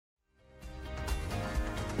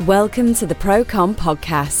Welcome to the ProCom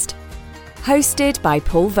podcast, hosted by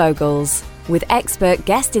Paul Vogels, with expert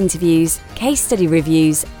guest interviews, case study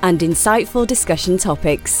reviews, and insightful discussion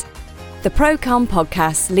topics. The ProCom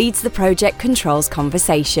podcast leads the project controls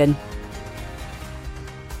conversation.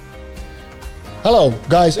 Hello,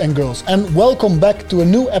 guys and girls, and welcome back to a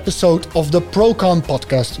new episode of the ProCon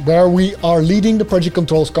podcast, where we are leading the project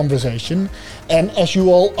controls conversation. And as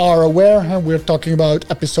you all are aware, we're talking about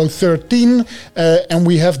episode 13, and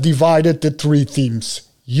we have divided the three themes: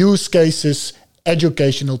 use cases,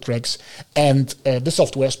 educational tracks, and the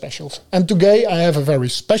software specials. And today I have a very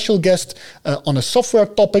special guest on a software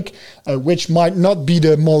topic, which might not be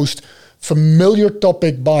the most familiar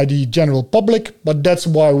topic by the general public, but that's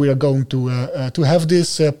why we are going to have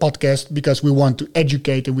this podcast, because we want to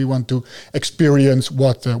educate and we want to experience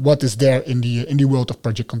what is there in the world of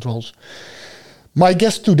project controls. My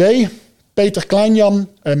guest today, Peter Kleinjan,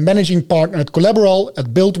 a managing partner at Collaboral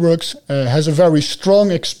at Buildworks, has a very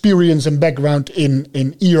strong experience and background in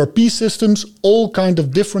ERP systems, all kind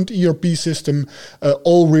of different ERP system,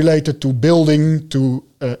 all related to building, to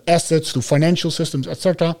assets, to financial systems,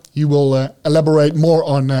 etc. He will elaborate more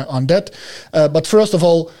on that. But first of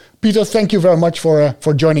all, Peter, thank you very much for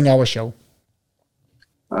joining our show.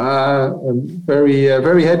 I'm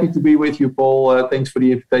very happy to be with you, Paul. Thanks for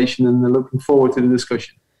the invitation, and looking forward to the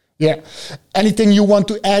discussion. Yeah. Anything you want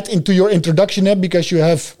to add into your introduction there? Because you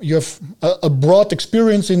have a broad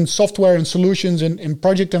experience in software and solutions in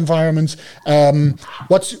project environments.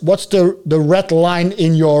 What's the red line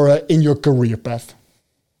in your career path?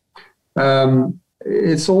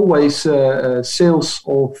 It's always sales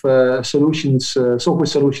of solutions, software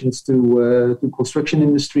solutions to construction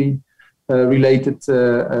industry related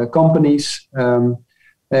companies.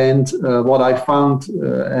 And what I found,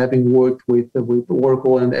 having worked with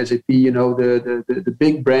Oracle and SAP, the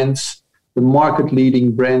big brands, the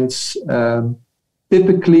market-leading brands,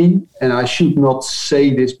 typically, and I should not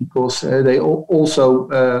say this because they also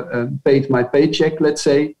paid my paycheck, let's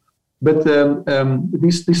say, but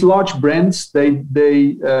these large brands, they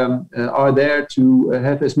are there to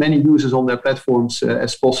have as many users on their platforms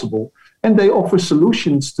as possible, and they offer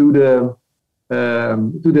solutions to their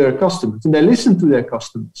customers, and they listen to their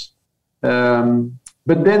customers.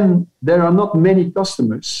 But then there are not many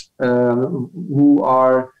customers who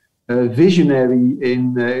are visionary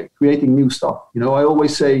in creating new stuff. I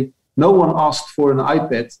always say no one asked for an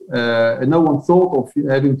iPad, and no one thought of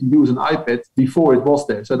having to use an iPad before it was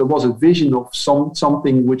there. So there was a vision of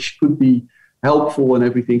something which could be helpful and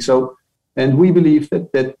everything. So, and we believe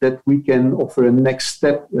that we can offer a next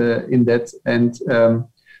step in that. And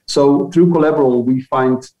so through Collaboral, we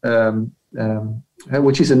find,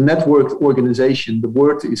 which is a networked organization. The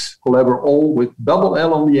word is Collaboral with double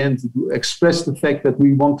L on the end to express the fact that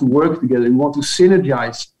we want to work together. We want to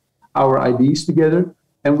synergize our ideas together.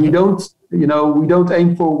 And we don't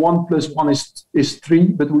aim for 1 + 1 is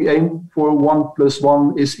 3, but we aim for 1 +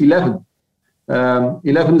 1 is 11.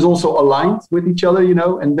 11 is also aligned with each other,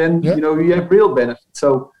 and then, you have real benefit.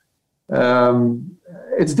 So,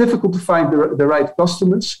 it's difficult to find the right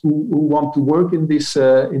customers who want to work in this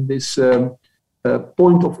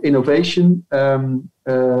point of innovation, and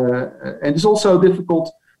it's also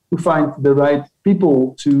difficult to find the right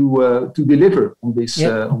people to deliver on this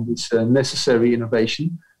necessary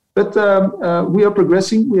innovation. But we are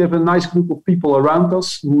progressing. We have a nice group of people around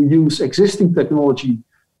us who use existing technology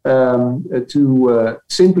to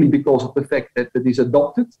simply because of the fact that it is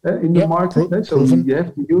adopted in the market. So you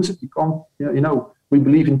have to use it. You can't, we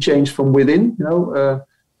believe in change from within.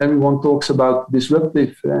 Everyone talks about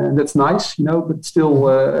disruptive, and that's nice, but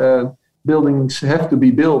still buildings have to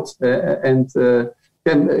be built and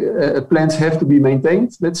plants have to be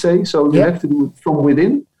maintained, let's say. So you have to do it from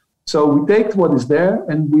within. So we take what is there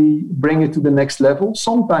and we bring it to the next level,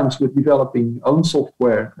 sometimes with developing own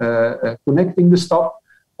software, connecting the stuff,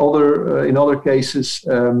 in other cases,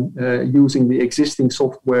 using the existing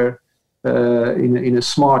software in a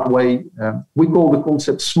smart way. We call the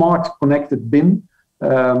concept Smart Connected BIM.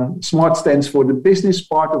 Smart stands for the business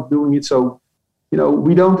part of doing it. So,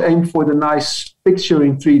 we don't aim for the nice picture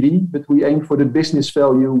in 3D, but we aim for the business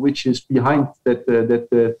value which is behind that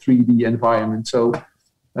 3D environment. So,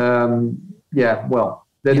 that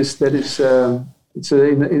is. It's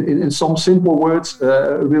in some simple words,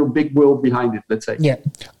 a real big world behind it, let's say. Yeah,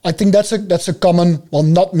 I think that's a common, well,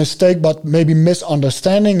 not mistake, but maybe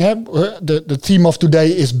misunderstanding. The theme of today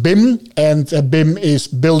is BIM, and BIM is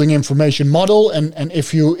Building Information Model. And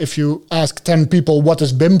if you ask 10 people what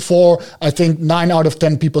is BIM for, I think 9 out of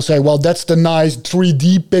 10 people say, well, that's the nice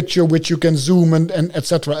 3D picture which you can zoom and et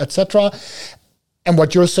cetera, et cetera. And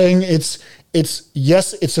what you're saying, it's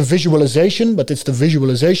a visualization, but it's the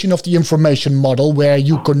visualization of the information model where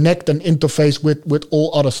you connect and interface with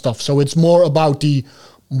all other stuff. So it's more about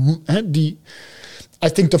I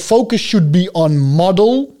think the focus should be on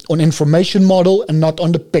information model, and not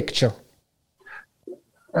on the picture.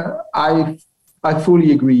 I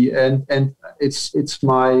fully agree, and it's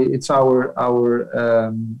our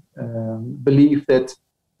belief that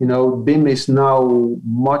BIM is now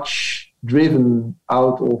much driven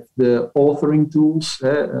out of the authoring tools,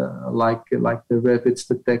 like the Revits,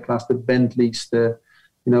 the Teklas, the Bentleys,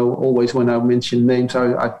 always when I mention names,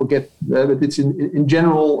 I forget, but it's in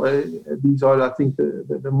general, these are, I think,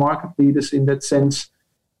 the market leaders in that sense.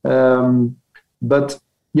 But,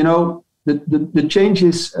 the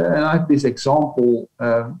changes, and I have this example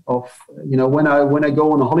of, when I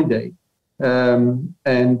go on a holiday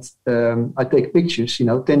and I take pictures,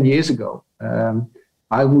 10 years ago,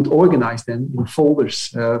 I would organize them in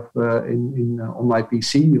folders on my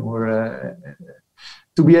PC or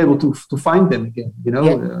to be able to find them again.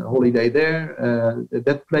 Holiday there,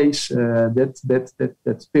 that place,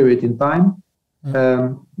 that period in time.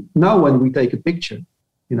 Now, when we take a picture,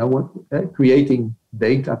 creating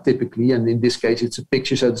data typically, and in this case it's a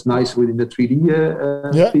picture, so it's nice within the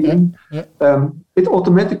 3D theme. It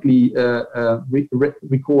automatically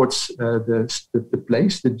records the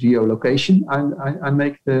place, the geolocation. I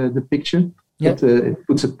make the picture. It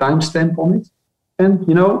puts a timestamp on it, and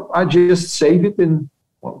I just save it in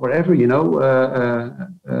wherever,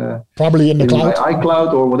 probably in the cloud,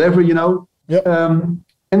 iCloud or whatever,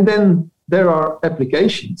 and then there are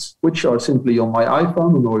applications which are simply on my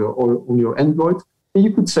iPhone or on your Android. And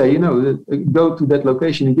you could say, go to that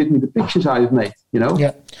location and give me the pictures I've made,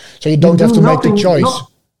 So you don't have to make the choice.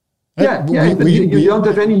 You don't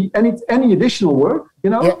have any additional work,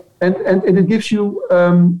 and it gives you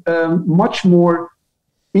much more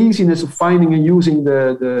easiness of finding and using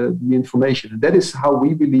the information. And that is how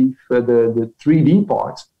we believe the 3D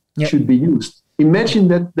part should be used. Imagine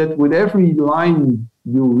that with every line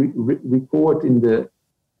you record in the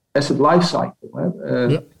asset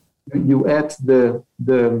lifecycle, you add the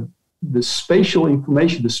spatial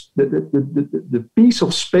information, the piece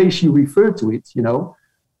of space you refer to it.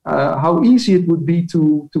 How easy it would be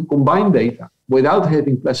to combine data without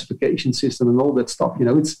having classification system and all that stuff.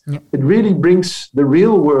 It really brings the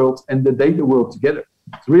real world and the data world together.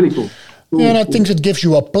 It's really cool. And I think it gives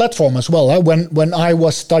you a platform as well. When I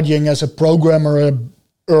was studying as a programmer,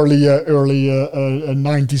 early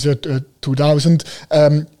 90s, 2000,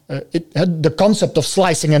 it had the concept of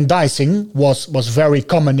slicing and dicing was very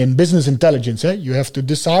common in business intelligence. You have to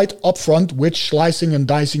decide upfront which slicing and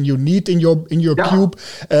dicing you need in your cube.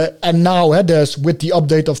 And now there's, with the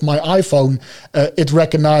update of my iPhone, it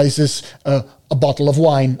recognizes a bottle of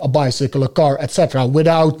wine, a bicycle, a car, etc.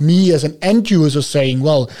 Without me as an end user saying,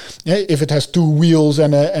 well, if it has two wheels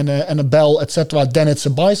and a bell, etc., then it's a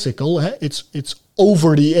bicycle. It's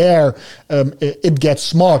over the air. It gets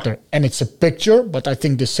smarter, and it's a picture. But I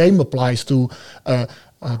think the same applies to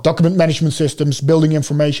document management systems, building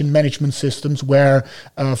information management systems, where,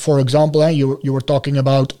 for example, you were talking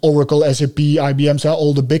about Oracle, SAP, IBM,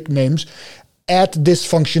 all the big names. Add this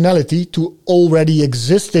functionality to already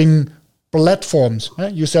existing platforms.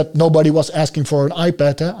 You said nobody was asking for an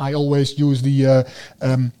iPad. I always use the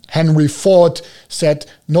Henry Ford said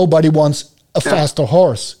nobody wants a faster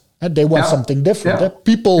horse. They want something different.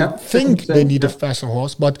 People think they need a faster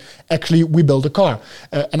horse, but actually we build a car.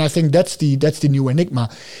 And I think that's the new enigma.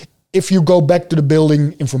 If you go back to the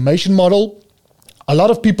building information model, a lot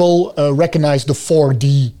of people recognize the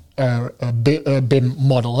 4D BIM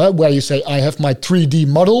model, where you say, I have my 3D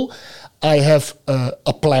model, I have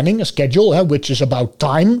a planning, a schedule, which is about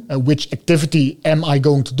time. Which activity am I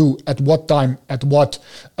going to do at what time, at what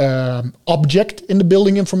object in the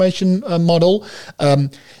building information model?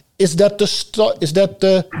 Is that the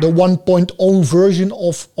 1.0 version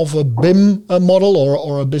of a BIM model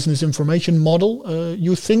or a business information model?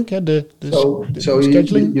 You think the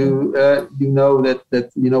scheduling? You know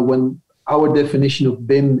that when our definition of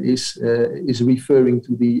BIM is referring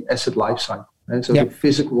to the asset lifecycle. So the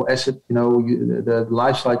physical asset, the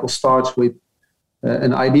life cycle starts with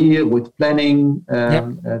an idea, with planning.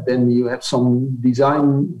 Then you have some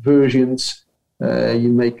design versions. You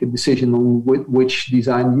make a decision on which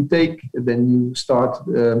design you take. Then you start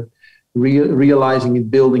realizing it,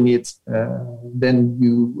 building it. Then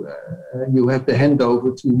you have the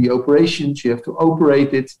handover to the operations. You have to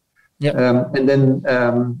operate it, and then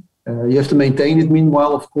you have to maintain it.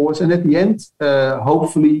 Meanwhile, of course, and at the end,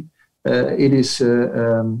 hopefully. It is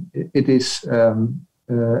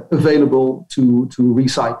available to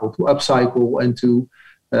recycle, to upcycle, and to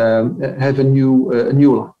have a new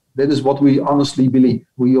line. That is what we honestly believe.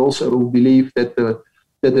 We also believe that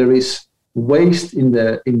there is waste in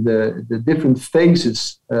the different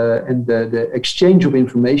phases and the exchange of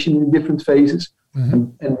information in different phases.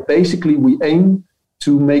 Mm-hmm. And basically, we aim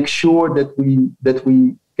to make sure that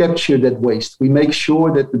we capture that waste. We make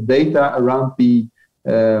sure that the data around the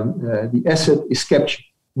asset is captured,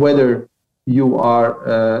 whether you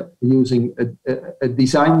are using a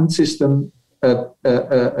design system, a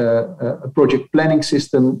project planning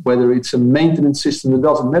system, whether it's a maintenance system. It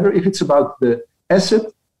doesn't matter. If it's about the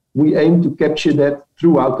asset, we aim to capture that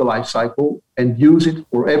throughout the life cycle and use it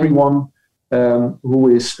for everyone who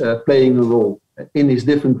is playing a role in his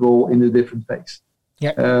different role in a different phase.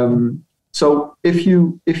 Yeah. So if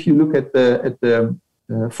you look at the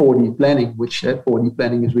 4D planning, which 4D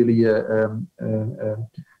planning is really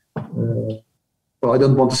well, I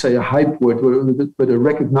don't want to say a hype word, but a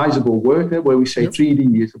recognizable word, where we say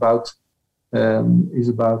 3D is about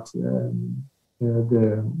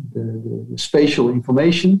the spatial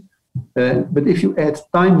information. But if you add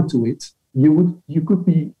time to it,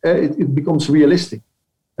 it becomes realistic.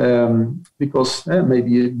 Because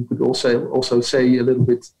maybe you could also say a little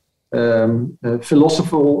bit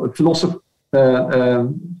philosophic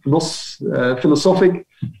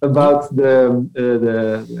about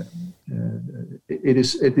it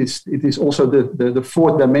is also the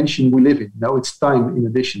fourth dimension we live in. Now it's time in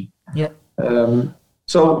addition. Yeah.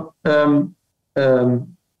 So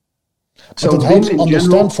it helps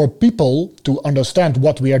understand for people to understand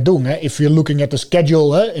what we are doing. If you're looking at the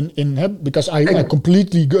schedule, because I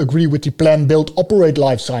completely agree with the plan, build, operate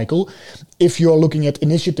life cycle. If you're looking at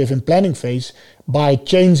initiative and planning phase, by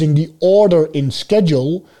changing the order in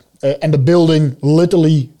schedule, and the building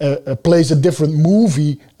literally plays a different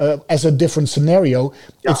movie as a different scenario,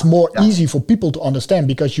 it's more easy for people to understand,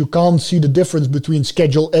 because you can't see the difference between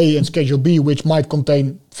Schedule A and Schedule B, which might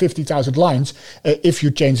contain 50,000 lines if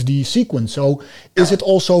you change the sequence. So is it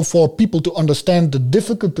also for people to understand the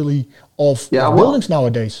difficulty of buildings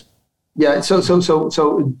nowadays? Yeah, so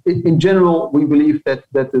in general, we believe that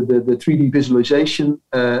the 3D visualization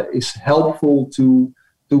is helpful to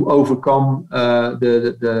overcome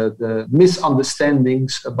the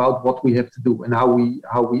misunderstandings about what we have to do and how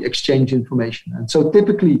we exchange information. And so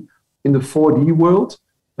typically in the 4D world,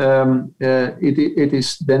 it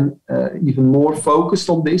is then even more focused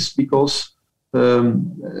on this, because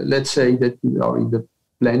let's say that you are in the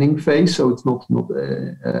planning phase, so it's not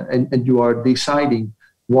and you are deciding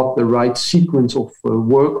what the right sequence of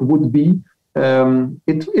work would be.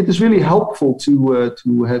 It is really helpful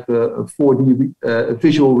to have a 4D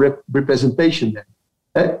visual representation then.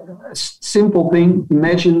 Simple thing,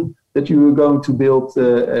 imagine that you are going to build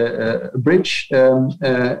a bridge,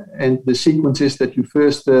 and the sequence is that you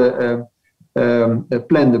first plan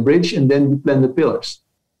the bridge and then you plan the pillars.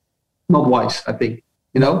 Not wise, I think,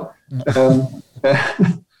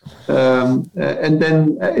 and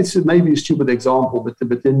then it's maybe a stupid example, but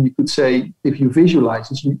then you could say, if you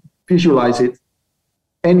visualize it,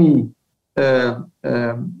 anyone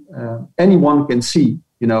can see,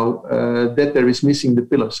 that there is missing the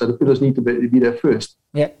pillars. So the pillars need to be there first.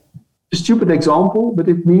 Yeah. A stupid example, but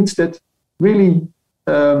it means that really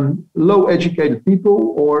low educated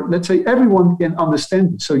people, or let's say everyone, can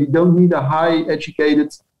understand it. So you don't need a high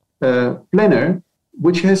educated planner,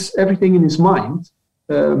 which has everything in his mind,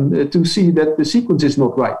 to see that the sequence is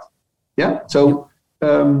not right. Yeah. So,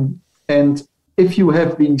 and if you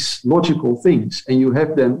have these logical things and you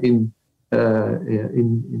have them in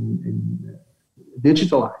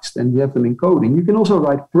digitalized and you have them in coding, you can also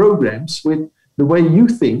write programs with the way you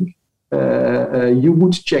think you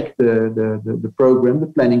would check the program, the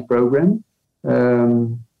planning program.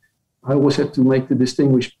 I always have to make the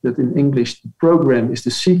distinguish that in English, the program is the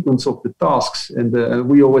sequence of the tasks, and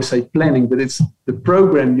we always say planning, but it's the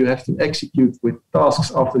program you have to execute with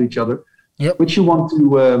tasks after each other, which you want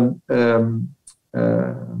to,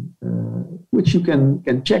 which you can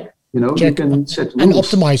check. You can set rules. And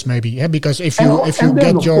optimize maybe, because if you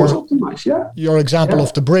get your example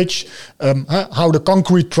of the bridge, how the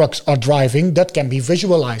concrete trucks are driving, that can be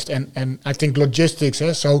visualized, and I think logistics.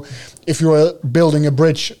 So if you are building a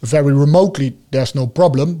bridge very remotely, there's no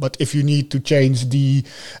problem. But if you need to change the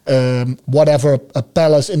a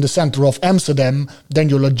palace in the center of Amsterdam, then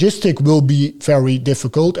your logistic will be very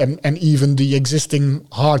difficult, and even the existing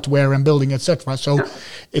hardware and building, etc. So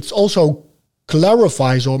it's also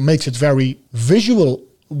clarifies or makes it very visual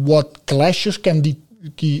what clashes can be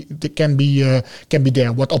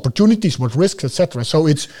there, what opportunities, what risks, etc. So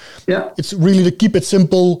it's really to keep it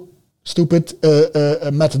simple stupid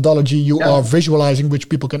methodology. You are visualizing, which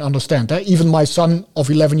people can understand. Even my son of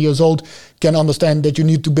 11 years old can understand that you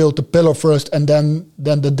need to build the pillar first and then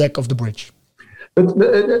the deck of the bridge. But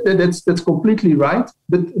that's completely right.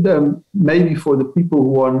 But maybe for the people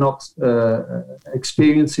who are not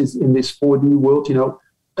experienced in this 4D world,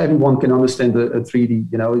 everyone can understand a 3D.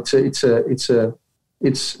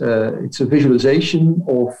 It's a visualization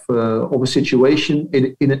of a situation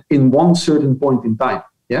in one certain point in time.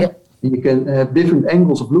 Yeah? You can have different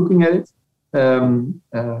angles of looking at it.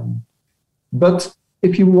 But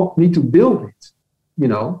if you need to build it,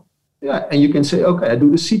 and you can say, okay, I do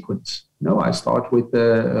the sequence. I start with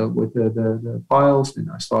the piles, then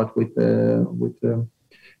I start with the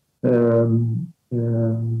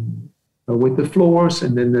floors,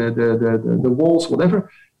 and then the walls, whatever.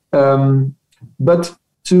 But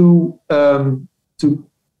to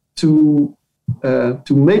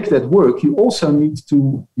make that work, you also need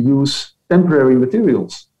to use temporary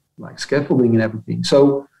materials like scaffolding and everything.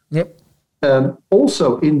 So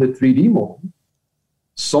also in the 3D model,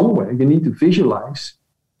 somewhere you need to visualize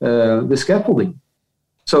the scaffolding.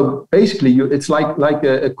 So basically, it's like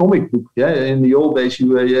a comic book. Yeah, in the old days,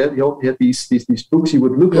 you had these books you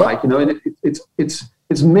would look like, and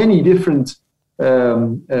it's many different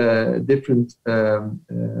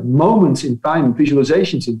moments in time,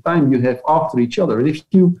 visualizations in time you have after each other. And if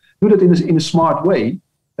you do that in a smart way,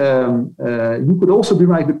 you could also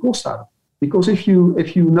derive the cost out. Because if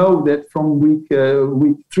you know that from week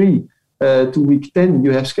 3 to week 10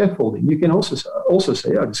 you have scaffolding, you can also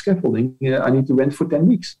say, the scaffolding I need to rent for 10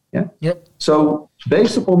 weeks. Yeah. Yep. So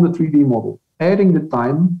based upon the 3D model, adding the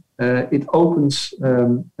time, it opens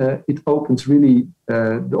really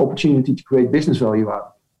the opportunity to create business value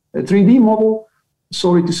out. A 3D model,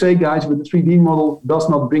 sorry to say, guys, but the 3D model does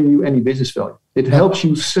not bring you any business value. It helps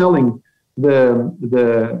you selling the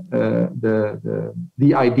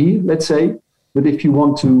idea, let's say. But if you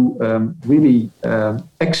want to really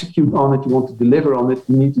execute on it, you want to deliver on it,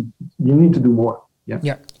 you need to do more. Yeah.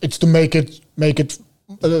 Yeah. It's to make it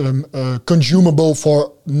consumable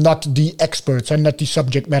for not the experts and not the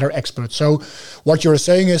subject matter experts. So what you're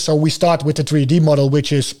saying is, we start with the 3D model,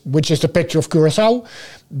 which is the picture of Curacao.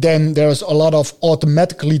 Then there's a lot of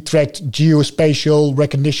automatically tracked geospatial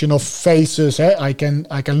recognition of faces. I can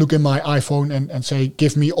look in my iPhone and say,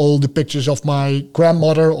 give me all the pictures of my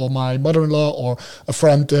grandmother or my mother-in-law or a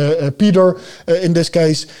friend, Peter, in this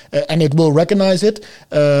case, and it will recognize it.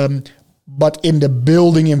 But in the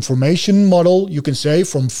building information model, you can say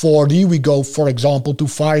from 4D, we go, for example, to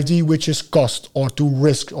 5D, which is cost or to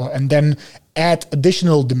risk, and then add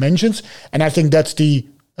additional dimensions. And I think that's the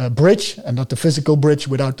bridge, and not the physical bridge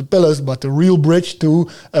without the pillars, but the real bridge to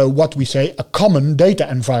what we say a common data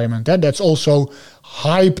environment. That's also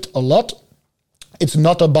hyped a lot. It's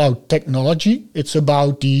not about technology. It's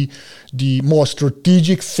about the more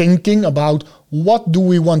strategic thinking about what do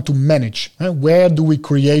we want to manage? Where do we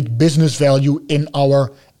create business value in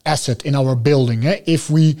our asset, in our building? If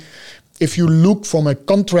you look from a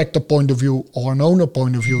contractor point of view or an owner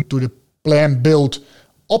point of view to the plan, build,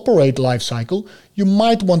 operate life cycle, you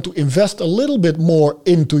might want to invest a little bit more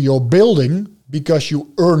into your building because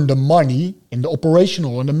you earn the money in the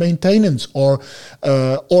operational and the maintenance or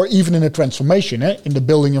even in a transformation. In the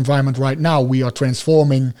building environment right now, we are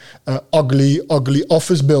transforming ugly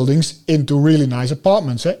office buildings into really nice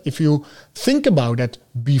apartments. If you think about it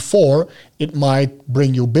before, it might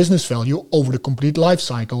bring you business value over the complete life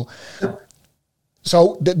cycle.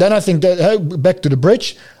 So then I think that back to the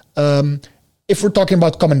bridge, if we're talking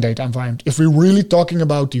about common data environment, if we're really talking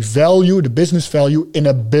about the value, the business value in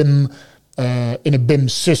a BIM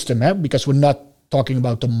system, because we're not talking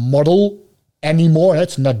about the model anymore.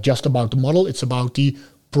 It's not just about the model. It's about the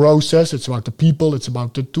process. It's about the people. It's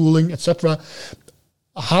about the tooling, etc.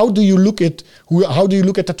 How do you look at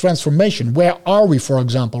the transformation? Where are we, for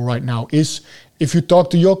example, right now? If you talk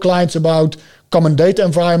to your clients about common data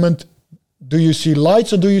environment, do you see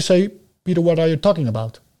lights or do you say, Peter, what are you talking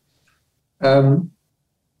about? The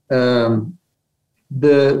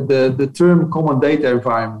term common data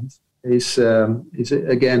environment is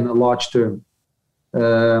again a large term.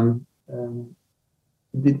 It's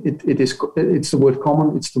the word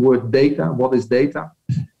common. It's the word data. What is data?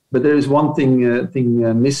 But there is one thing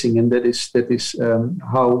missing, and that is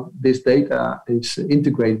how this data is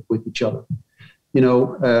integrated with each other.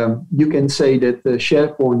 You can say that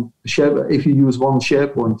SharePoint. If you use one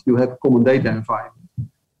SharePoint, you have a common data environment.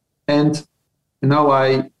 And now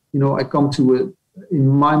I come to in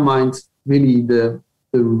my mind really the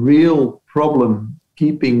real problem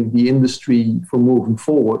keeping the industry from moving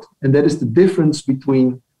forward. And that is the difference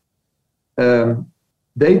between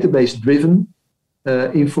database-driven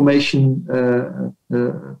information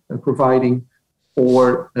providing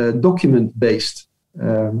or document-based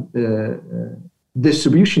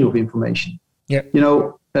distribution of information. Yeah.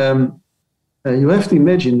 You have to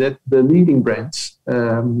imagine that the leading brands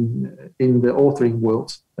in the authoring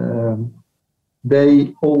world,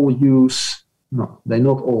 they all use, they're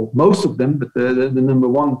not all, most of them, but the number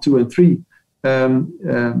 1, 2, and 3,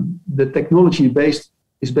 the technology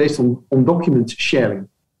is based on document sharing.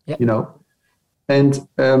 Yeah. And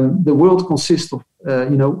the world consists of,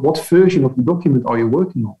 what version of the document are you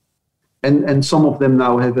working on? And some of them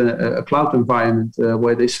now have a cloud environment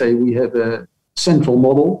where they say we have a central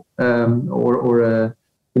model,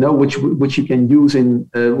 which you can use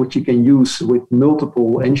with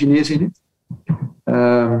multiple engineers in it.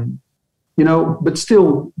 But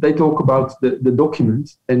still they talk about the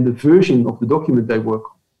document and the version of the document they work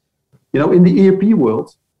on. In the ERP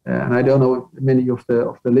world, and I don't know if many of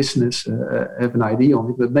the listeners have an idea on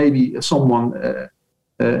it, but maybe someone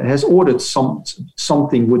has ordered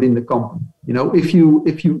something within the company. If you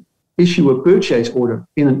issue a purchase order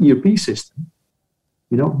in an ERP system,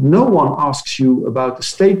 no one asks you about the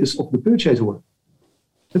status of the purchase order.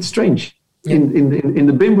 That's strange. Yeah. In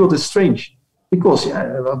the BIM world, it's strange because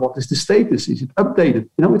what is the status? Is it updated?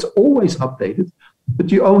 It's always updated,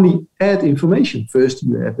 but you only add information. First,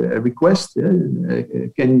 you have a request.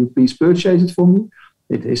 Can you please purchase it for me?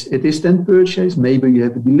 It is then purchased. Maybe you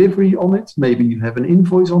have a delivery on it. Maybe you have an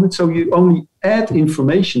invoice on it. So you only add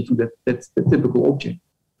information to that typical object.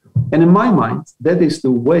 And in my mind, that is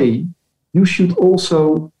the way you should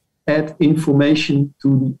also add information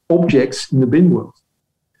to the objects in the BIM world.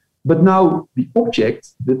 But now the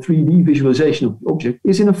object, the 3D visualization of the object,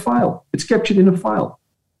 is in a file. It's captured in a file.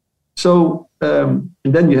 So, and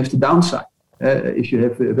then you have the downside. If you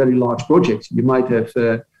have a very large project, you might have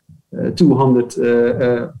 200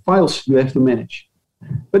 files you have to manage.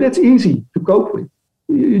 But that's easy to cope with.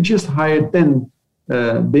 You just hire 10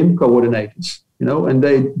 BIM coordinators, and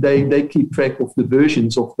they keep track of the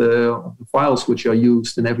versions of the files which are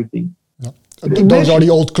used and everything. Yeah. Those are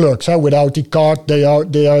the old clerks. Without the card, they are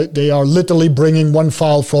literally bringing one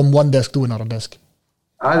file from one desk to another desk.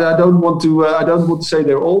 I don't want to say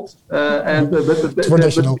they're old, but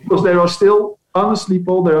because there are still, honestly,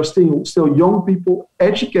 Paul, there are still young people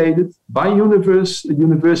educated by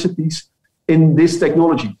universities in this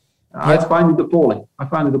technology. Yeah. I find it appalling.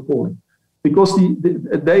 Because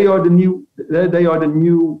they are the new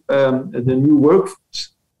workforce.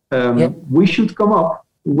 We should come up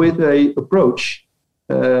with a approach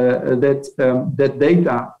that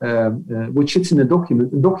data which sits in a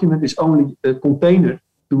document. A document is only a container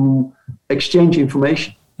to exchange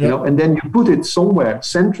information, and then you put it somewhere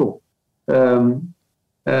central, and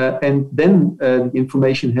then the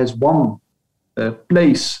information has one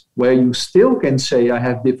place where you still can say I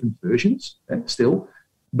have different versions still,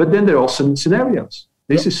 but then there are some scenarios.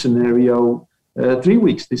 This is scenario 3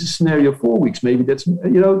 weeks. This is scenario 4 weeks. Maybe that's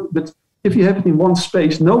but if you have it in one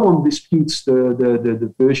space, no one disputes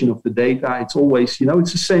the version of the data. It's always,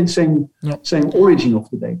 it's the same origin of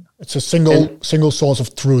the data. It's a single source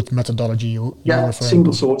of truth methodology.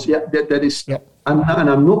 Single source. Yeah, that is. Yeah. And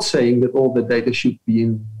I'm not saying that all the data should be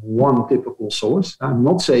in one typical source. I'm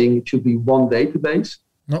not saying it should be one database.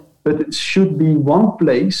 No. But it should be one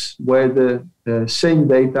place where the same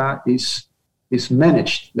data is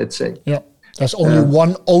managed. Let's say. Yeah. There's only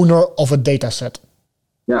one owner of a data set.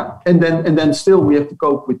 Yeah, and then still we have to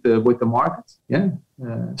cope with the market. Yeah,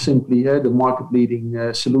 simply the market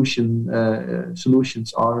leading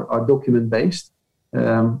solutions are document based. We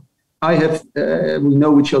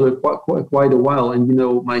know each other quite a while, and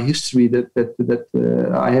my history that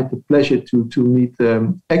I had the pleasure to meet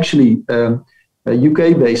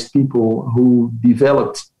UK based people who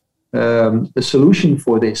developed a solution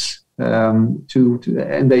for this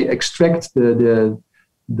and they extract the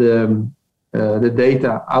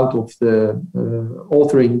data out of the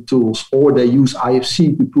authoring tools, or they use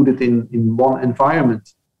IFC to put it in one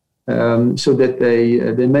environment, so that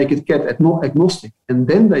they make it CAD agnostic, and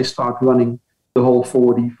then they start running the whole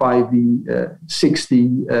 4D, 5D,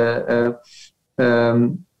 6D,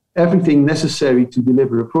 everything necessary to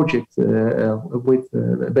deliver a project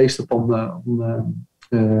based on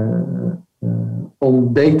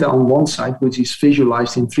data on one side, which is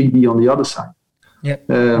visualized in 3D on the other side. Yeah.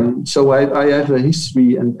 So I have a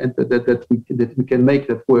history, and that we can make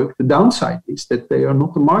that work. The downside is that they are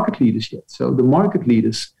not the market leaders yet. So the market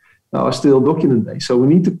leaders are still document based. So we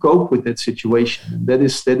need to cope with that situation. And that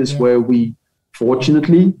is where we,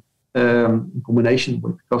 fortunately, in combination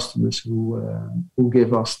with customers who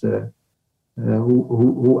give us the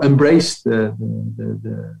who embraced the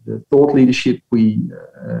thought leadership. We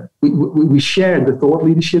share the thought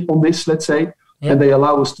leadership on this, let's say. And they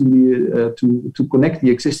allow us to connect the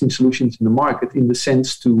existing solutions in the market in the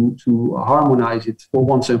sense to harmonize it for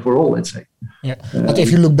once and for all, let's say. Yeah. But if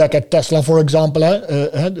you look back at Tesla, for example,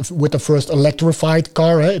 with the first electrified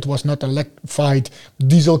car, it was not electrified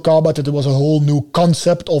diesel car, but it was a whole new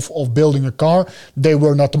concept of building a car. They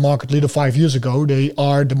were not the market leader 5 years ago. They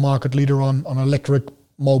are the market leader on electric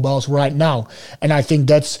mobiles right now. And I think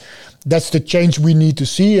that's the change we need to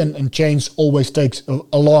see, and change always takes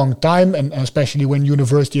a long time, and especially when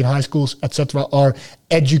university and high schools, etc., are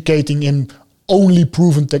educating in only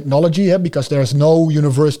proven technology, because there's no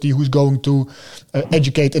university who's going to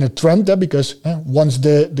educate in a trend, because once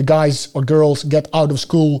the guys or girls get out of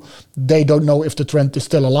school, they don't know if the trend is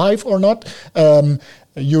still alive or not.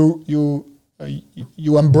 You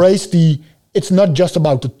embrace it's not just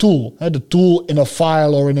about the tool. The tool in a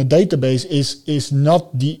file or in a database is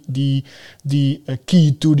not the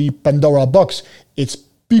key to the Pandora box. It's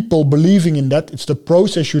people believing in that. It's the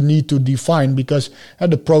process you need to define, because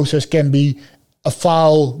the process can be a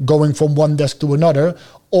file going from one desk to another,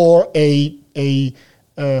 or a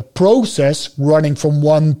process running from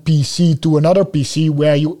one PC to another PC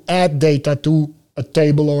where you add data to a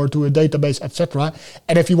table or to a database, etc.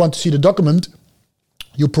 And if you want to see the document,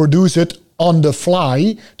 you produce it on the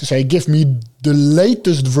fly to say, give me the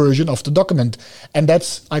latest version of the document. And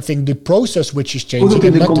that's, I think, the process which is changing. Put it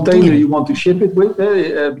in the container you want to ship it with,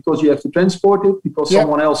 because you have to transport it, because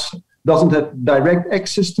someone else doesn't have direct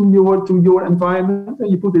access to your environment, and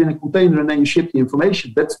you put it in a container and then you ship the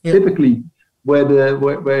information. That's typically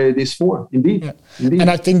where it is for, indeed. And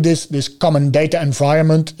I think this common data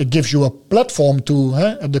environment, it gives you a platform to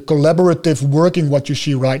the collaborative working. What you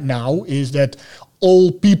see right now is that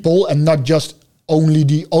all people, and not just only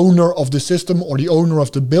the owner of the system or the owner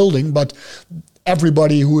of the building, but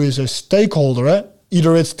everybody who is a stakeholder,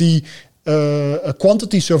 either it's a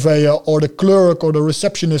quantity surveyor or the clerk or the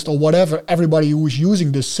receptionist or whatever, everybody who is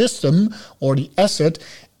using the system or the asset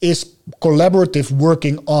is collaborative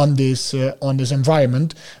working on this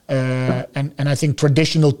environment. And I think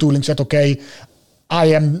traditional tooling said, okay, I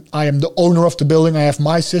am the owner of the building, I have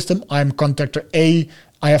my system, I'm contractor A,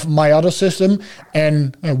 I have my other system,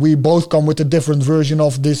 and we both come with a different version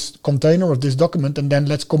of this container, of this document, and then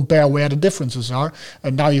let's compare where the differences are.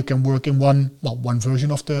 And now you can work in one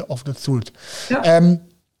version of the truth. Yeah.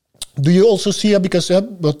 Do you also see, because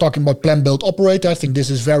we're talking about plan, build, operate, I think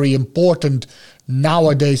this is very important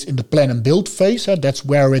nowadays in the plan and build phase. That's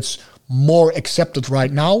where it's more accepted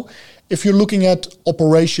right now. If you're looking at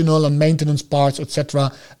operational and maintenance parts,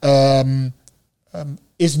 etc.,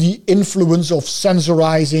 is the influence of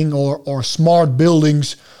sensorizing or smart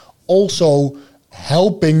buildings also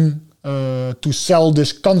helping to sell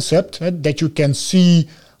this concept, that you can see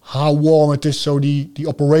how warm it is, so the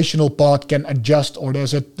operational part can adjust, or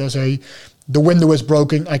the window is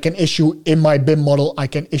broken, I can issue in my BIM model, I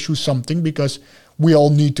can issue something, because we all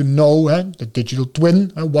need to know the digital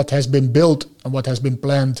twin, what has been built and what has been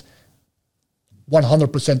planned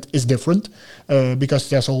 100% is different, because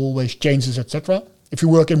there's always changes, etc. If you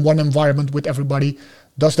work in one environment with everybody,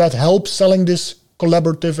 does that help selling this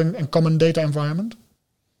collaborative and common data environment?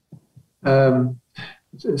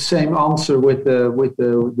 Same answer with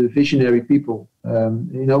the visionary people.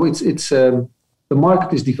 It's the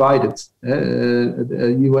market is divided.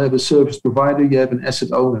 You have a service provider, you have an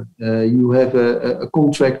asset owner, you have a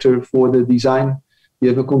contractor for the design, you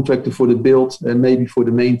have a contractor for the build, and maybe for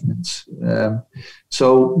the maintenance.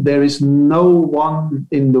 So there is no one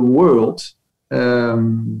in the world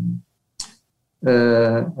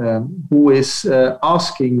who is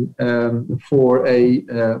asking for a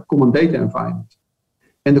common data environment,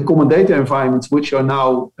 and the common data environments which are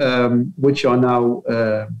now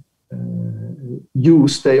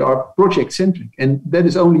used, they are project centric, and that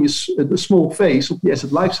is only a small phase of the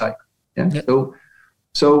asset lifecycle. Yeah?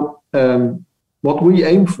 So what we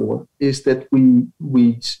aim for is that we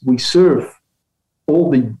serve all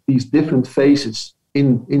these different phases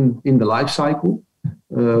in the life cycle.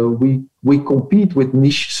 We compete with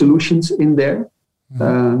niche solutions in there,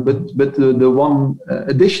 but the one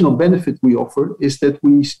additional benefit we offer is that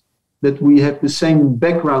we have the same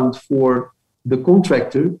background for the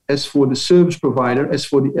contractor as for the service provider, as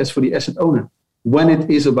for the asset owner, when it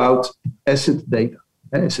is about asset data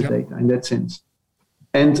in that sense.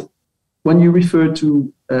 And when you refer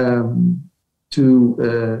to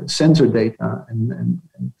sensor data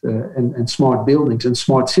and smart buildings and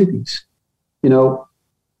smart cities,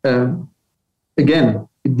 again,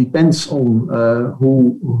 it depends on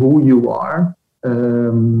who you are,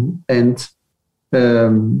 and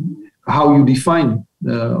how you define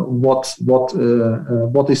what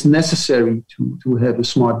is necessary to have a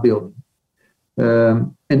smart building.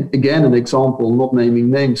 And again, an example, not naming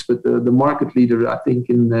names, but the market leader, I think,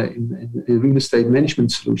 in real estate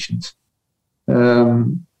management solutions.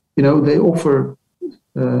 They offer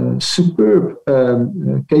superb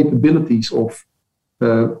capabilities of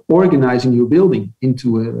organizing your building into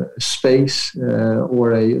a space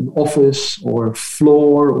or an office or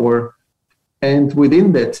floor, and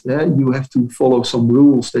within that you have to follow some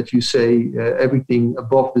rules that you say everything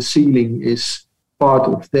above the ceiling is part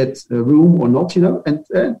of that room or not, and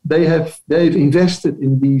they've invested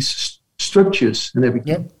in these structures and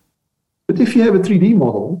everything. Yep. But if you have a 3D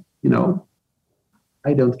model,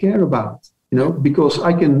 I don't care about, because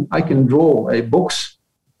I can draw a box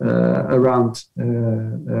around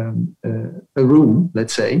a room,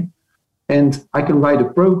 let's say, and I can write a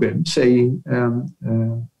program saying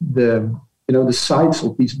the sides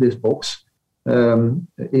of this box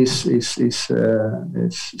is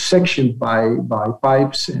sectioned by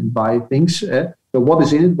pipes and by things. So what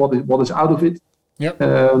is in it? What is out of it? Yep.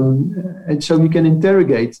 And so you can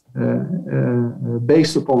interrogate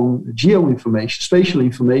based upon geo information, spatial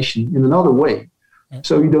information in another way. Yep.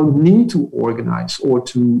 So you don't need to organize or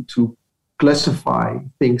to classify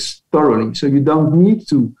things thoroughly. So you don't need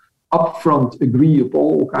to upfront agree upon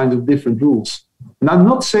all kinds of different rules. And I'm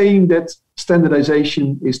not saying that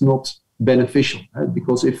standardization is not beneficial,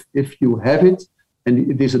 because if you have it and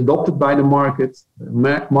it is adopted by the market,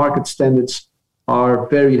 market standards are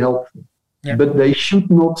very helpful. Yeah. But they should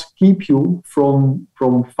not keep you from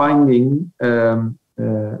finding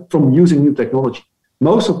from using new technology.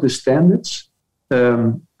 Most of the standards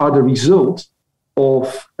are the result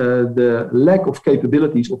of the lack of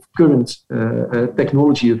capabilities of current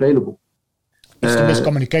technology available. It's the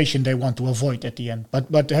miscommunication they want to avoid at the end. But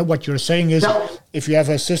what you're saying is, if you have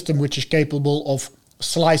a system which is capable of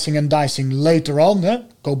slicing and dicing later on,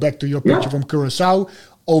 go back to your picture from Curacao,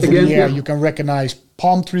 over the air you can recognize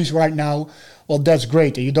palm trees right now, well, that's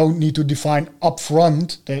great. You don't need to define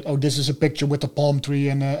upfront that, this is a picture with a palm tree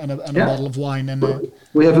and a bottle of wine. And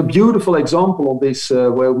we have a beautiful example of this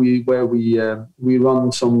where we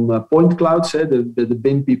run some point clouds. The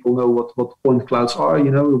BIM people know what point clouds are.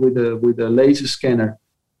 With a laser scanner,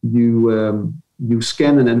 you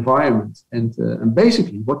scan an environment, and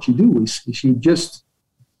basically what you do is you just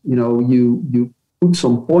you put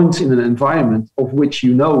some points in an environment of which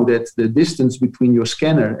that the distance between your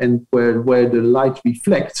scanner and where the light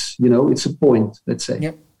reflects, it's a point, let's say.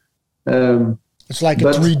 Yep. It's like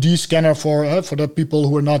a 3D scanner for the people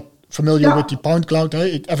who are not familiar with the point cloud.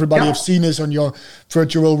 Everybody have seen this on your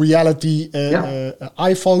virtual reality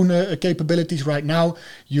iPhone capabilities right now.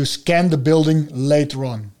 You scan the building later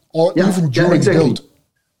on, or even during build.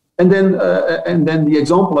 And then the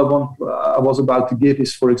example I was about to give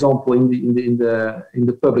is, for example, in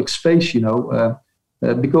the public space,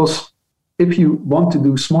 because if you want to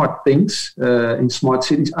do smart things in smart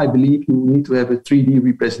cities, I believe you need to have a 3D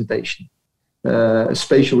representation, a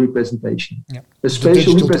spatial representation, a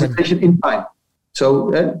spatial representation in time.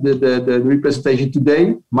 So the representation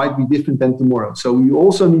today might be different than tomorrow. So you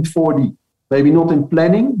also need 4D, maybe not in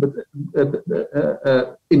planning, but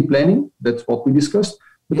in planning. That's what we discussed.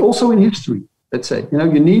 But also in history, let's say,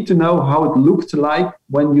 you need to know how it looked like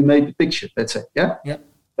when you made the picture, let's say,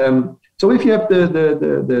 so if you have the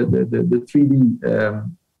 3D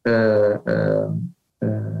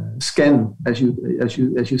scan, as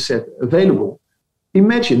you said, available,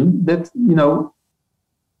 imagine that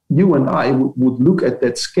you and I would look at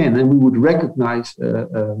that scan and we would recognize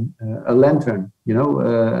a lantern,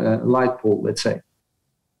 a light pole, let's say.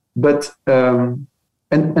 But and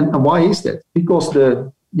why is that? Because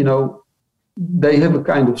they have a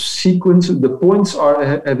kind of sequence. The points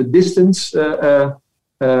have a distance.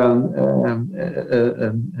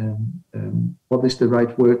 What is the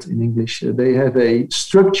right word in English? They have a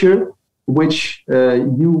structure which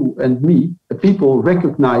you and me, people,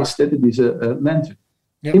 recognize that it is a lantern.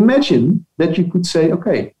 Yep. Imagine that you could say,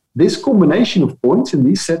 okay, this combination of points in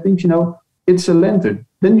these settings, it's a lantern.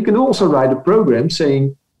 Then you can also write a program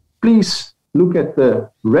saying, please look at the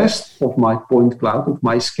rest of my point cloud, of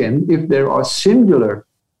my scan, if there are singular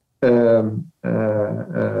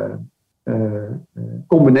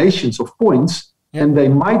combinations of points, and they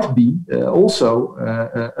might be also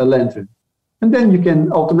a lantern. And then you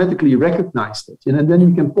can automatically recognize that, and then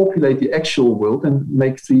you can populate the actual world and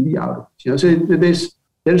make 3D out of it. So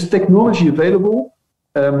there's technology available,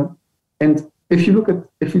 and if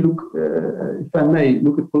I may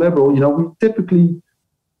look at Collabral, we typically,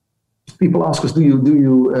 people ask us, do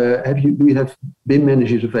you have BIM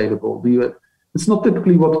managers available? it's not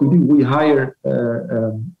typically what we do. We hire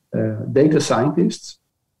data scientists,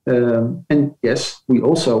 and yes, we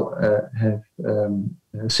also have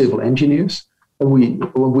civil engineers. And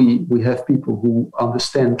we have people who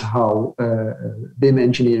understand how BIM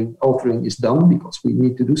engineering authoring is done, because we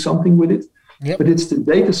need to do something with it. Yep. But it's the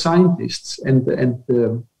data scientists and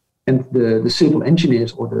the civil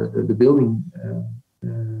engineers, or the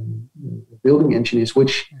building engineers,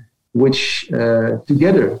 which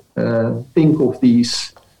together think of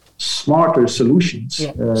these smarter solutions,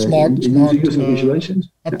 smart using visualizations.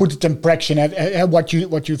 And put it in practice at what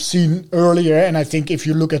you've seen earlier. And I think if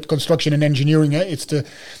you look at construction and engineering,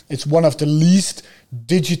 it's one of the least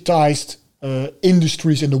digitized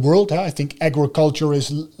industries in the world. I think agriculture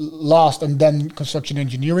is last, and then construction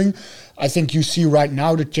engineering. I think you see right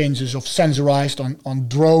now the changes of sensorized on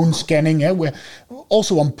drone scanning. We're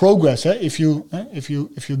also on progress. If you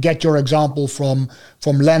get your example from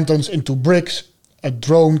lanterns into bricks, a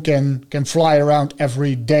drone can fly around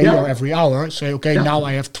every day or every hour. Say, okay, now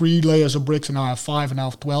I have 3 layers of bricks, and now I have 5, and now I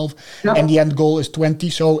have 12, and the end goal is 20.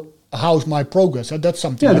 So how's my progress? That's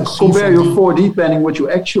something. Compare your 4D planning with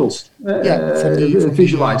your actuals. From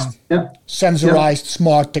visualized. Sensorized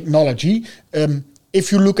smart technology.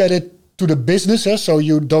 If you look at it to the business, so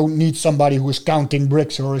you don't need somebody who is counting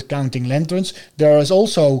bricks or is counting lanterns. There is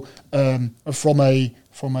also from a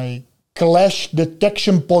clash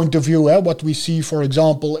detection point of view, what we see, for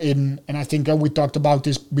example, and I think we talked about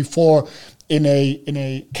this before, in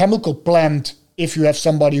a chemical plant. If you have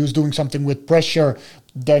somebody who's doing something with pressure,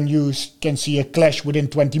 then you can see a clash within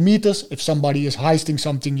 20 meters. If somebody is heisting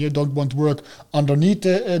something, you don't want to work underneath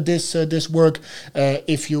this work.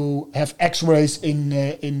 If you have X-rays in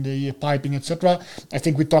the piping, etc. I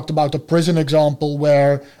think we talked about a prison example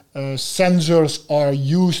where sensors are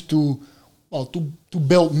used to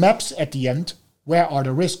build maps at the end. Where are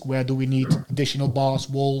the risks? Where do we need additional bars,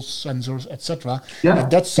 walls, sensors, etc.? And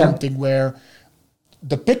that's something where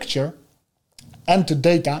the picture and the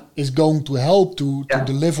data is going to help to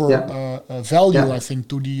deliver value, I think,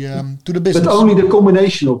 to the business. But only the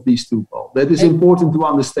combination of these two, Paul. That is important to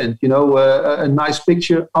understand. A nice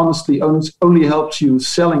picture, honestly, only helps you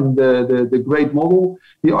selling the great model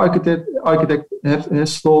the architect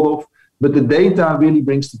has thought of. But the data really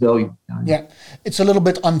brings the value. Yeah, it's a little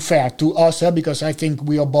bit unfair to us, because I think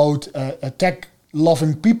we are both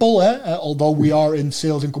tech-loving people. Although we are in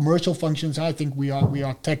sales and commercial functions, I think we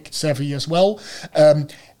are tech-savvy as well.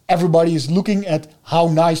 Everybody is looking at how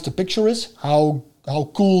nice the picture is, how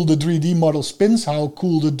cool the 3D model spins, how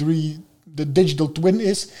cool the digital twin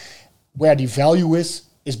is. Where the value is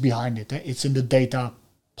behind it. It's in the data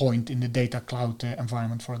point, in the data cloud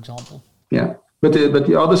environment, for example. Yeah. But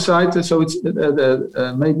the other side, so it's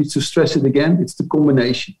maybe to stress it again, it's the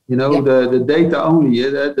combination. The data only,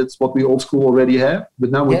 that's what we old school already have. But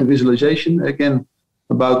now with the visualization, again,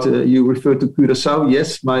 about you referred to Curacao.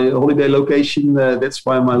 Yes, my holiday location, that's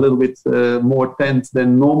why I'm a little bit more tense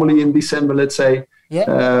than normally in December, let's say.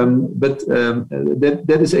 But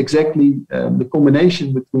that is exactly the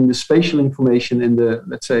combination between the spatial information and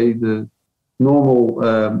the normal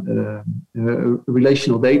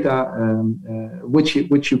relational data, which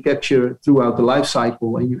you capture throughout the life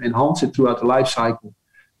cycle, and you enhance it throughout the life cycle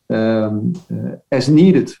as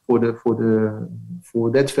needed for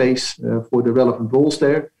that phase, for the relevant roles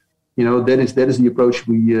there. That is the approach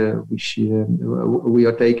we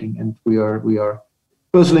are taking, and we are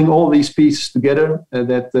puzzling all these pieces together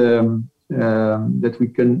that we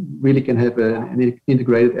can have an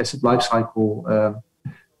integrated asset life cycle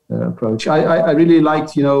approach. I really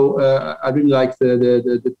liked, the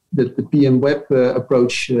PM Web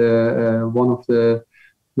approach. One of the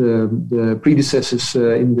predecessors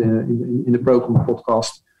in the program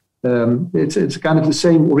podcast. It's kind of the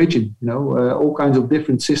same origin, all kinds of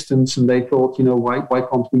different systems, and they thought, why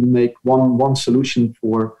can't we make one solution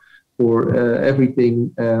for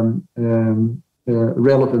everything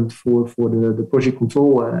relevant for the project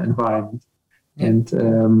control environment, and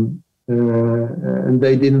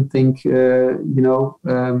they didn't think,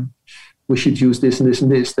 we should use this and this and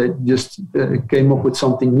this. They just came up with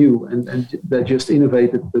something new, and they just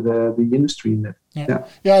innovated the industry in that.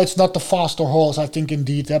 It's not the faster horse. I think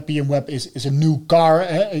indeed that PM Web is a new car.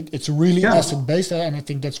 It's really asset based, and I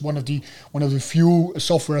think that's one of the few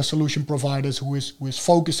software solution providers who is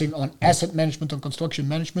focusing on asset management and construction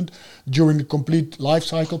management during the complete life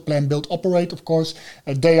cycle, plan, build, operate. Of course,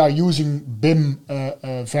 they are using BIM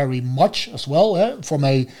very much as well,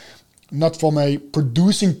 not from a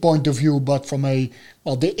producing point of view, but from they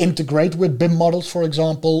integrate with BIM models, for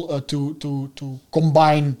example, to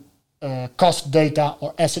combine cost data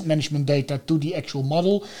or asset management data to the actual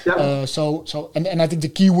model. Yeah. And I think the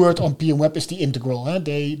key word on PM Web is the integral.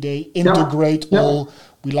 They integrate all.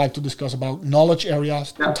 We like to discuss about knowledge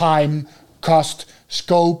areas, time, cost,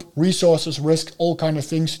 scope, resources, risk, all kind of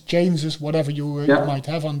things, changes, whatever you might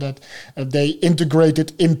have on that. They integrate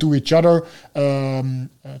it into each other throughout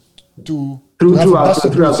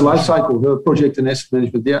the life cycle, the project and asset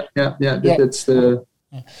management. That's the.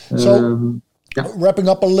 Wrapping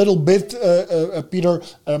up a little bit, Peter.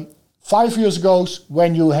 5 years ago,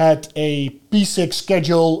 when you had a P6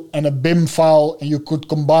 schedule and a BIM file, and you could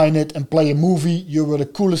combine it and play a movie, you were the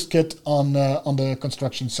coolest kid on the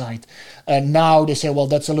construction site. And now they say, well,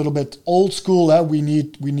 that's a little bit old school. We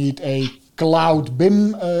need a cloud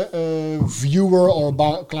BIM viewer or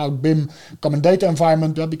cloud BIM common data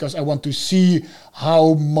environment, because I want to see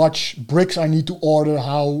how much bricks I need to order,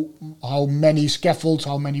 how many scaffolds,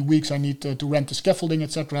 how many weeks I need to rent the scaffolding,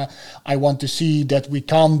 etc. I want to see that we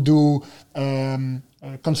can't do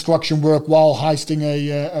construction work while hoisting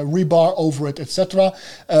a rebar over it, etc.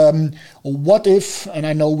 What if, and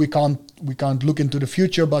I know we can't look into the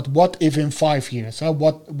future, but what if in 5 years?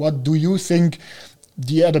 What do you think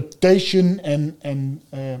the adaptation and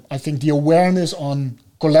I think the awareness on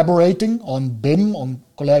collaborating on BIM, on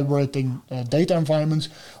collaborating data environments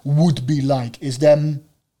would be like? Is then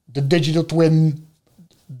the digital twin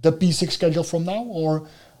the P6 schedule from now, or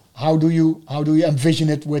how do you envision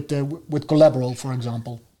it with Collaboro, for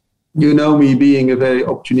example? You know me being a very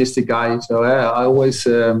opportunistic guy, so I always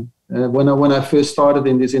when I first started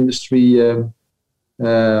in this industry.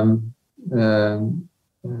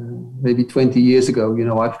 Maybe 20 years ago,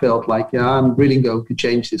 I felt like, I'm really going to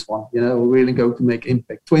change this one, really going to make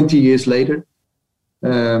impact. 20 years later,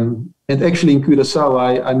 and actually in Curaçao,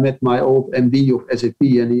 I met my old MD of SAP,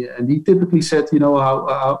 and he typically said,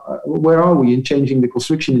 where are we in changing the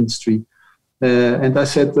construction industry? And I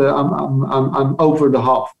said, I'm over the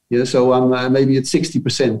half, so I'm maybe at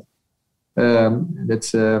 60%.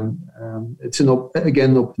 That's it's an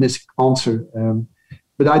optimistic answer,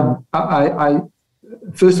 but I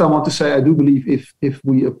first, I want to say I do believe if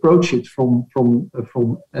we approach it from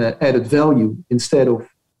added value instead of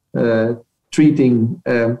treating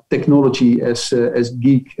technology as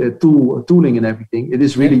geek tooling and everything, it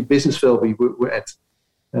is really business value we're at.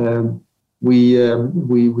 We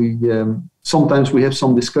sometimes we have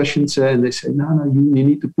some discussions and they say, no, you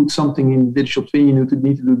need to put something in digital twin. You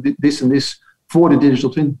need to do this and this for the digital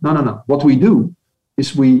twin. No. What we do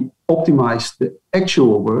is we optimize the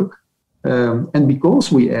actual work. And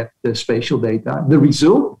because we add the spatial data, the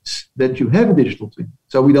result is that you have a digital twin.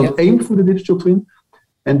 So we don't aim for the digital twin.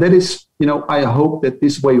 And that is, I hope that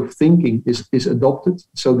this way of thinking is adopted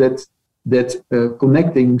so that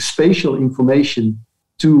connecting spatial information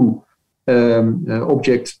to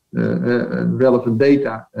object relevant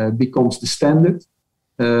data becomes the standard.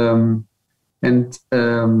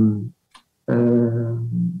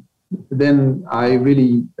 Then I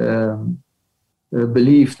really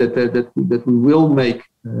believe that we will make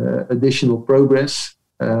additional progress.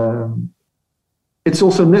 It's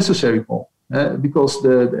also necessary, Paul, because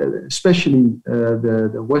especially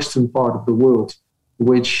the western part of the world,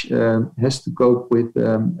 which has to cope with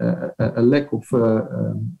a lack of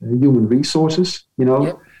human resources.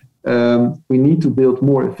 We need to build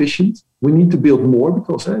more efficient. We need to build more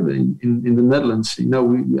because in the Netherlands,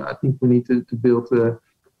 I think we need to build.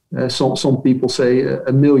 Some people say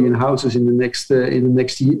 1 million houses in the next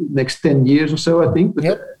 10 years or so, I think.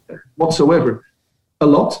 But whatsoever, a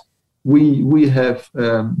lot. We have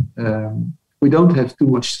we don't have too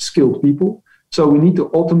much skilled people, so we need to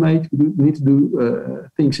automate. We need to do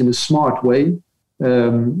things in a smart way.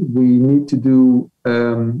 We need to do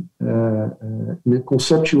in a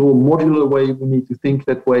conceptual, modular way. We need to think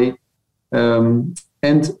that way.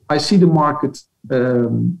 And I see the market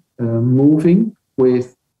moving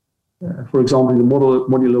with. For example, the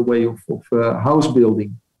modular way of house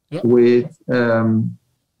building,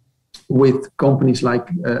 with companies like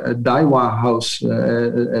Daiwa House,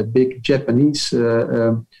 a big Japanese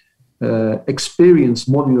experienced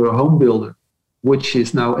modular home builder, which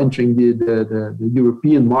is now entering the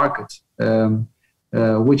European market,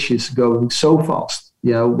 which is going so fast.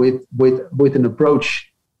 With an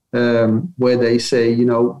approach where they say,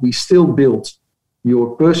 we still build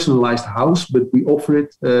your personalized house, but we offer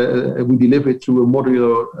it, we deliver it through a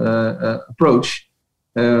modular approach.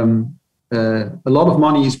 A lot of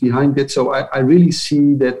money is behind it, so I really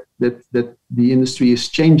see that the industry is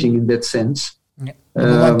changing in that sense. Yeah. The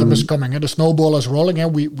momentum is coming, and the snowball is rolling,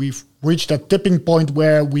 and we've reached that tipping point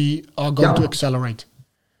where we are going to accelerate.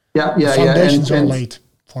 The foundations are laid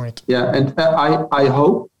for it. Yeah, and I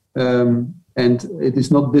hope And it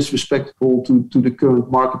is not disrespectful to the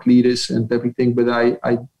current market leaders and everything, but I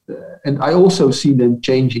also see them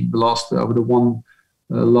changing over the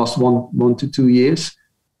last 1 to 2 years.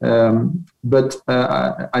 But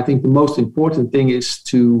I think the most important thing is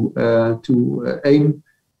to aim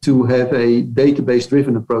to have a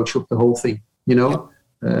database-driven approach of the whole thing.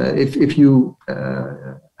 If you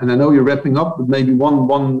and I know you're wrapping up, but maybe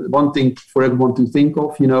one thing for everyone to think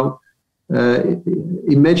of.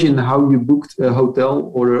 Imagine how you booked a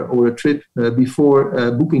hotel or a trip before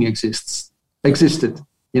booking existed.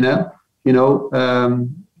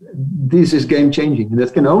 This is game changing, and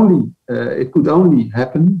that it could only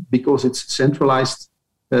happen because it's centralized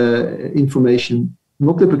information,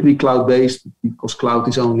 not typically cloud based, because cloud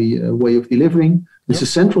is only a way of delivering. It's a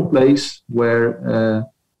central place where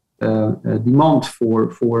demand for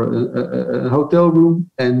a hotel room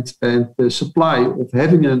and the supply of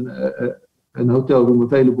having an hotel room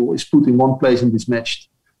available is put in one place and is matched.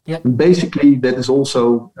 Yep. And basically, that is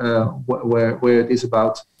also where it is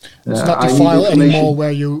about. It's not the file anymore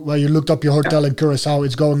where you looked up your hotel in Curacao.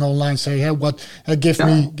 It's going online, say, hey, give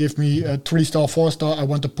me a 3-star, 4-star. I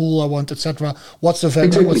want a pool. I want etc. What's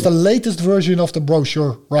the latest version of the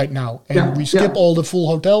brochure right now? And we skip all the full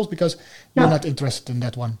hotels because you're not interested in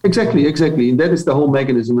that one. Exactly, and that is the whole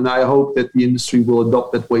mechanism. And I hope that the industry will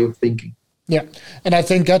adopt that way of thinking. Yeah, and I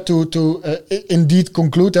think to indeed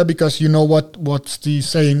conclude that, because you know what's the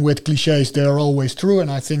saying with cliches, they are always true,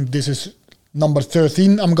 and I think this is number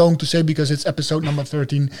 13, I'm going to say, because it's episode number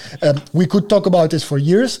 13. We could talk about this for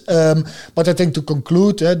years, but I think to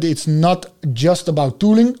conclude, it's not just about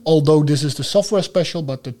tooling, although this is the software special,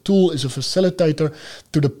 but the tool is a facilitator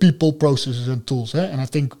to the people, processes, and tools. And I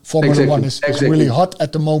think Formula One is really hot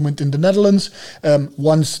at the moment in the Netherlands.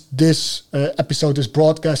 Once this episode is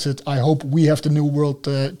broadcasted, I hope we have the new world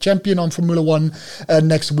champion on Formula One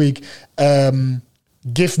next week.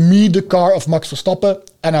 Give me the car of Max Verstappen,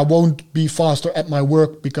 and I won't be faster at my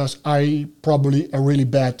work because I probably a really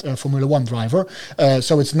bad Formula One driver.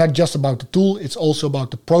 So it's not just about the tool; it's also about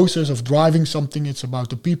the process of driving something. It's about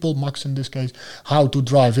the people, Max in this case, how to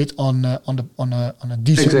drive it on a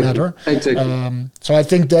decent manner. Exactly. So I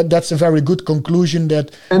think that's a very good conclusion.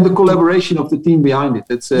 And the collaboration of the team behind it.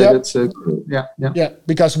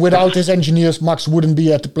 Because without his engineers, Max wouldn't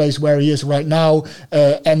be at the place where he is right now,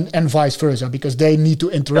 and vice versa, because they need to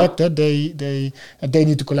interact. They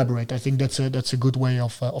need to collaborate. I think that's a good way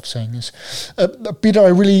of saying this.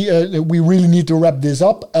 Peter, we really need to wrap this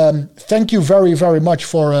up. Thank you very, very much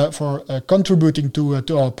for contributing to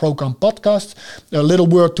our ProCon podcast. A little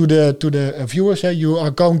word to the viewers. You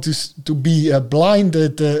are going to be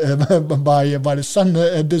blinded by the sun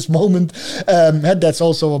at this moment. That's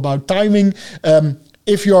also about timing.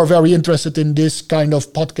 If you are very interested in this kind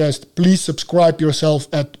of podcast, please subscribe yourself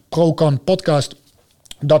at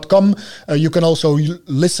ProConPodcast.com. You can also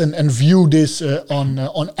listen and view this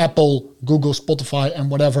on Apple, Google, Spotify,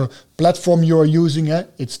 and whatever platform you are using.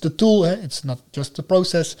 It's the tool. It's not just the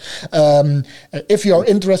process. If you are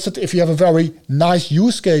interested, if you have a very nice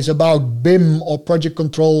use case about BIM or project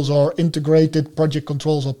controls or integrated project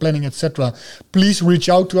controls or planning, etc., please reach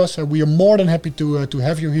out to us. We are more than happy to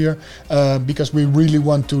have you here because we really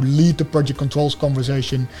want to lead the project controls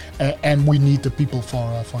conversation, and we need the people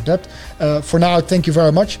for that. For now, thank you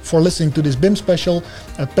very much for listening to this BIM special.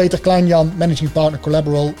 Peter Kleinjan, Managing Partner,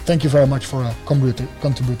 Collaborol, thank you very much for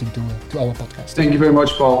contributing to our podcast. Thank you very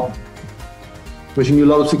much, Paul. Wishing you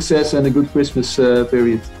a lot of success and a good Christmas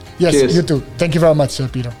period. Yes, cheers. You too. Thank you very much,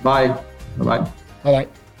 Peter. Bye. Bye-bye. Bye-bye.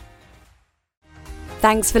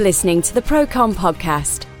 Thanks for listening to the ProCon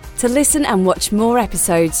podcast. To listen and watch more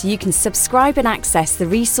episodes, you can subscribe and access the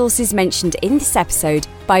resources mentioned in this episode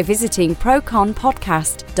by visiting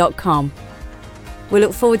proconpodcast.com. We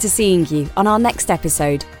look forward to seeing you on our next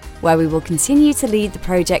episode, where we will continue to lead the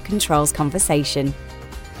project controls conversation.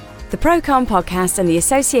 The ProCon podcast and the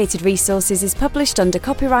associated resources is published under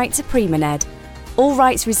copyright to Primonet. All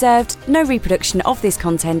rights reserved, no reproduction of this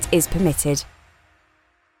content is permitted.